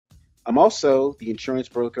I'm also the insurance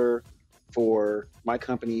broker for my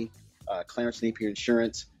company, Clarence Napier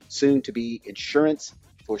Insurance, soon to be Insurance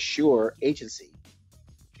for Sure Agency,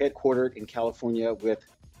 headquartered in California with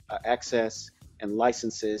access and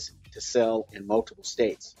licenses to sell in multiple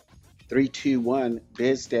states. 321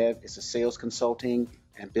 BizDev is a sales consulting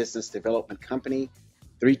and business development company.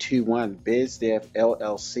 321 BizDev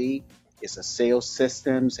LLC is a sales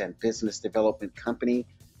systems and business development company.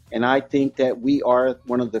 And I think that we are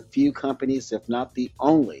one of the few companies, if not the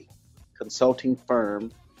only, consulting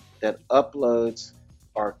firm that uploads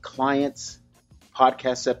our clients'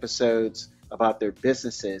 podcast episodes about their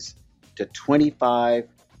businesses to 25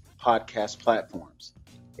 podcast platforms.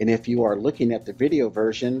 And if you are looking at the video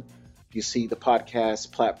version, you see the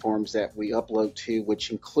podcast platforms that we upload to,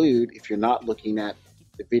 which include, if you're not looking at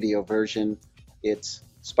the video version, it's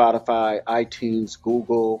Spotify, iTunes,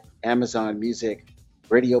 Google, Amazon Music,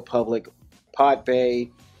 Radio Public,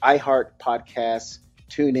 Podbay, iHeart Podcasts,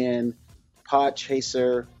 TuneIn,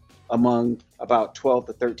 Podchaser, among about 12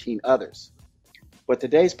 to 13 others. But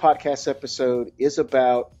today's podcast episode is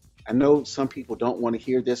about, I know some people don't want to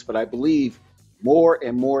hear this, but I believe more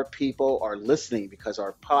and more people are listening because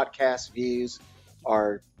our podcast views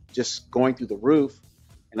are just going through the roof.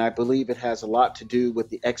 And I believe it has a lot to do with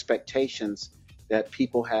the expectations that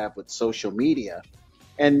people have with social media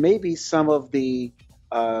and maybe some of the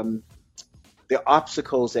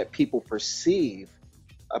obstacles that people perceive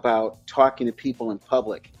about talking to people in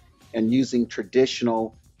public and using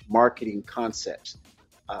traditional marketing concepts,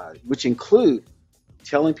 which include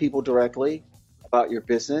telling people directly about your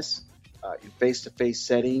business, in face-to-face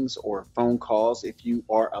settings or phone calls if you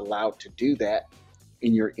are allowed to do that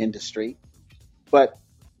in your industry. But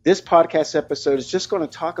this podcast episode is just going to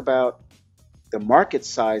talk about the market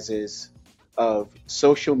sizes of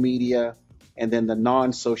social media and then the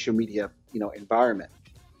non-social media, environment.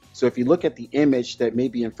 So if you look at the image that may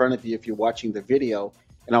be in front of you if you're watching the video,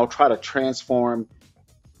 and I'll try to transform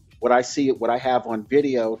what I have on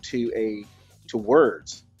video to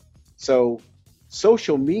words. So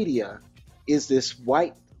social media is this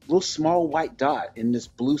little small white dot in this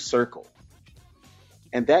blue circle.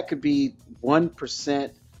 And that could be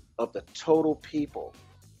 1% of the total people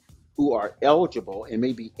who are eligible and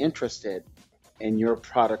may be interested in your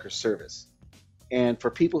product or service. And for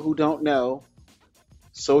people who don't know,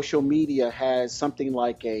 social media has something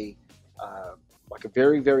like a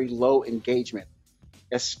very, very low engagement,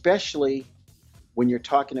 especially when you're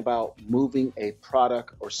talking about moving a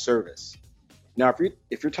product or service. Now,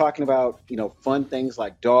 if you're talking about fun things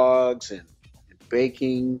like dogs and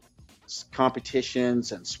baking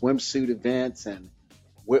competitions and swimsuit events and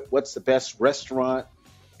what's the best restaurant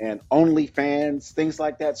and OnlyFans, things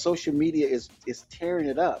like that, social media is tearing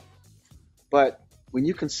it up. But when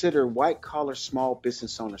you consider white collar small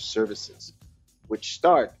business owner services, which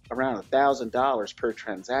start around $1,000 per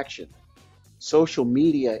transaction, social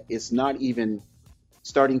media is not even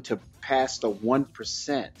starting to pass the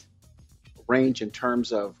 1% range in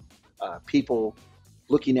terms of people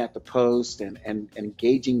looking at the post and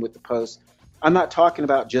engaging with the post. I'm not talking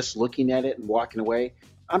about just looking at it and walking away.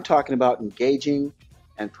 I'm talking about engaging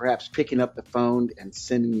and perhaps picking up the phone and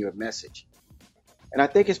sending you a message. And I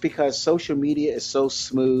think it's because social media is so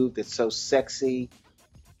smooth, it's so sexy,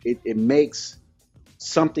 it makes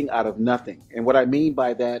something out of nothing. And what I mean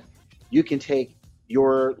by that, you can take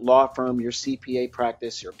your law firm, your CPA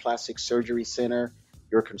practice, your plastic surgery center,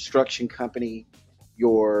 your construction company,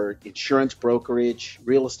 your insurance brokerage,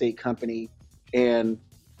 real estate company, and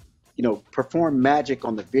perform magic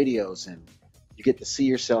on the videos, and you get to see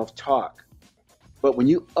yourself talk. But when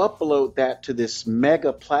you upload that to this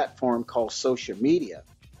mega platform called social media,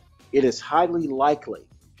 it is highly likely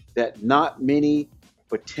that not many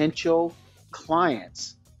potential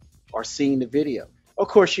clients are seeing the video. Of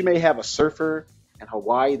course, you may have a surfer in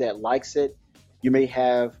Hawaii that likes it. You may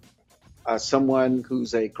have someone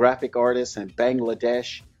who's a graphic artist in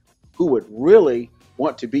Bangladesh who would really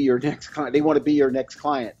want to be your next client. They want to be your next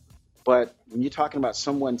client. But when you're talking about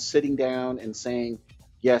someone sitting down and saying,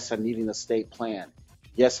 yes, I'm needing an estate plan.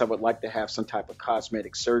 Yes, I would like to have some type of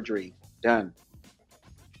cosmetic surgery done.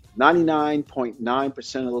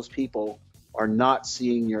 99.9% of those people are not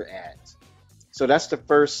seeing your ads. So that's the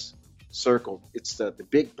first circle. It's the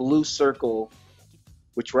big blue circle,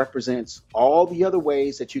 which represents all the other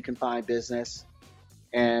ways that you can find business,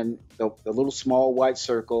 and the little small white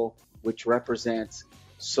circle, which represents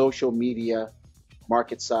social media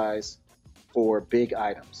market size for big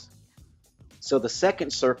items. So the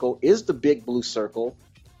second circle is the big blue circle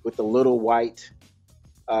with the little white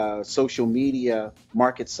social media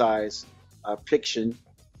market size fiction.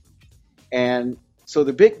 And So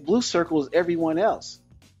the big blue circle is everyone else,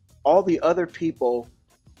 all the other people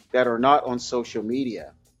that are not on social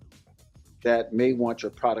media that may want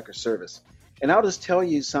your product or service. And I'll just tell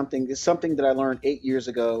you something. It's something that I learned 8 years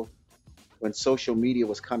ago when social media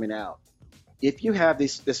was coming out. If you have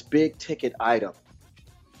this big ticket item,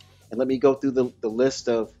 and let me go through the list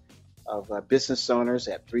of business owners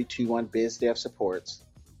at 321 BizDev supports: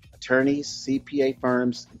 attorneys, CPA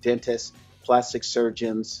firms, dentists, plastic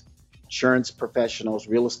surgeons, insurance professionals,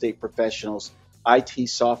 real estate professionals, IT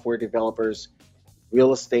software developers,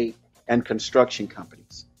 real estate, and construction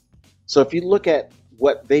companies. So if you look at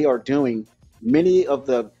what they are doing, many of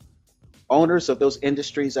the owners of those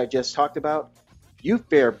industries I just talked about, you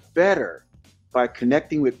fare better by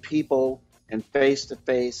connecting with people and face to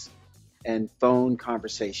face and phone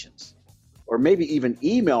conversations. Or maybe even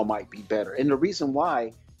email might be better. And the reason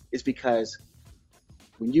why is because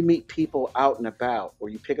when you meet people out and about, or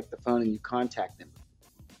you pick up the phone and you contact them,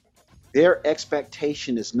 their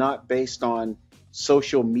expectation is not based on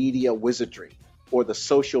social media wizardry or the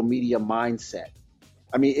social media mindset.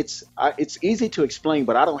 I mean, it's easy to explain,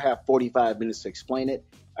 but I don't have 45 minutes to explain it.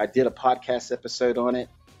 I did a podcast episode on it.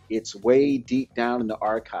 It's way deep down in the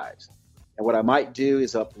archives. And what I might do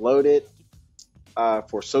is upload it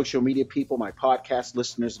for social media people. My podcast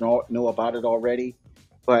listeners know about it already.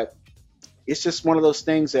 But it's just one of those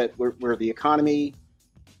things that where the economy,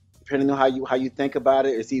 depending on how you think about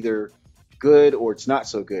it, it's either good or it's not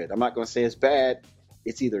so good. I'm not going to say it's bad.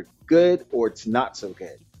 It's either good or it's not so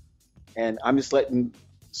good. And I'm just letting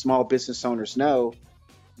small business owners know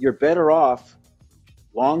you're better off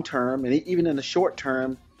long term and even in the short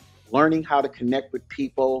term learning how to connect with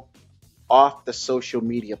people off the social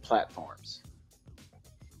media platforms.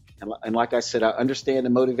 And like I said, I understand the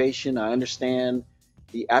motivation. I understand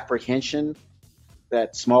the apprehension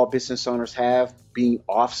that small business owners have being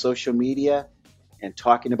off social media and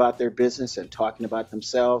talking about their business and talking about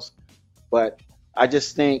themselves. But I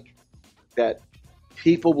just think that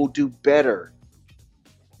people will do better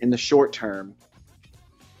in the short term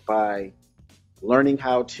by learning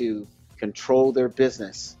how to control their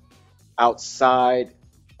business outside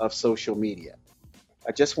of social media.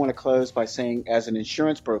 I just want to close by saying, as an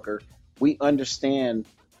insurance broker, we understand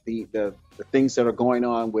the things that are going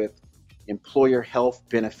on with employer health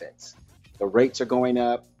benefits. The rates are going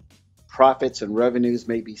up, profits and revenues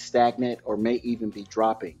may be stagnant or may even be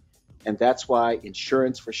dropping. And that's why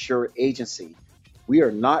Insurance for Sure Agency, we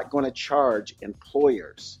are not going to charge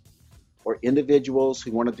employers or individuals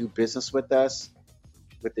who want to do business with us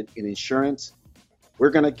in insurance. We're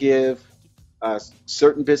going to give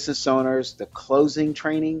certain business owners the closing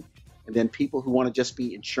training, and then people who want to just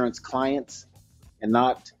be insurance clients and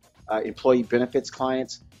not employee benefits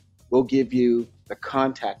clients, we'll give you the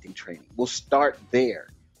contacting training. We'll start there.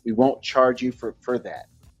 We won't charge you for that.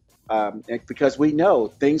 Because we know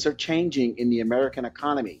things are changing in the American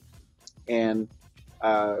economy, and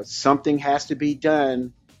something has to be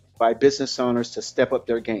done by business owners to step up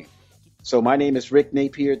their game. So my name is Rick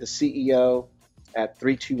Napier, the CEO at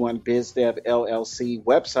 321 BizDev LLC,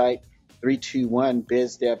 website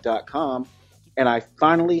 321bizdev.com. And I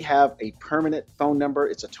finally have a permanent phone number.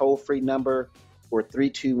 It's a toll-free number for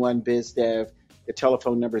 321 BizDev. The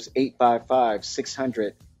telephone number is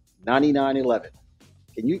 855-600-9911.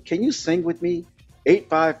 Can you sing with me?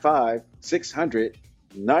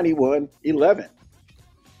 855-600-9111.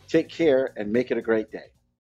 Take care and make it a great day.